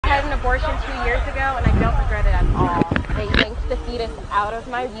abortion 2 years ago, and I don't regret it at all. They yanked the fetus out of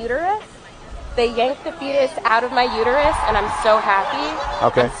my uterus. And I'm so happy.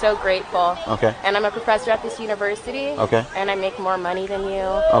 Okay. I'm so grateful. Okay. And I'm a professor at this university. Okay. And I make more money than you.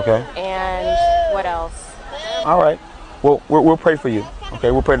 Okay. And what else? All right. Well, we'll pray for you.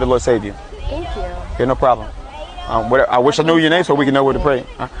 Okay. We'll pray the Lord save you. Thank you. Okay. No problem. I wish I knew your name so we can know where to pray.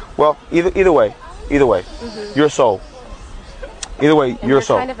 Well, either way, you're a soul. Either way, And you're a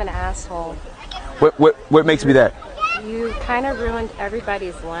soul. kind of an asshole. What makes me that? You kind of ruined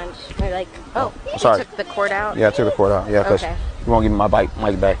everybody's lunch. You're like, oh, sorry. You took the cord out? Yeah, I took the cord out. Yeah, because Okay. you won't give me my mic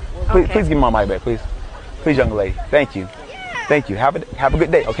back. Please, Okay. please give me my mic back, please. Please, young lady. Thank you. Thank you. Have a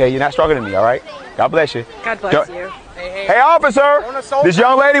good day, okay? You're not stronger than me, all right? God bless you. God bless you. Hey, officer! This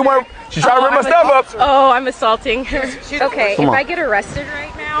young lady, she's trying to rip my stuff up. Oh, I'm assaulting her. Okay, Come if on. I get arrested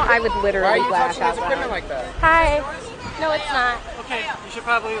right now, I would literally laugh out loud. like that? Hi. No, it's not. Okay, you should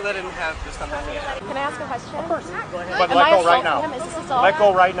probably let him have the stuff. Can I ask a question? Of course. But Am let I go right assaulting now. him? Is this assault? Let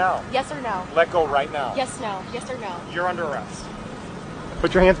go right now. Yes or no? Let go right now. Yes, no. Yes or no? You're under arrest.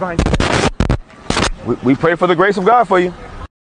 Put your hands behind you. We pray for the grace of God for you.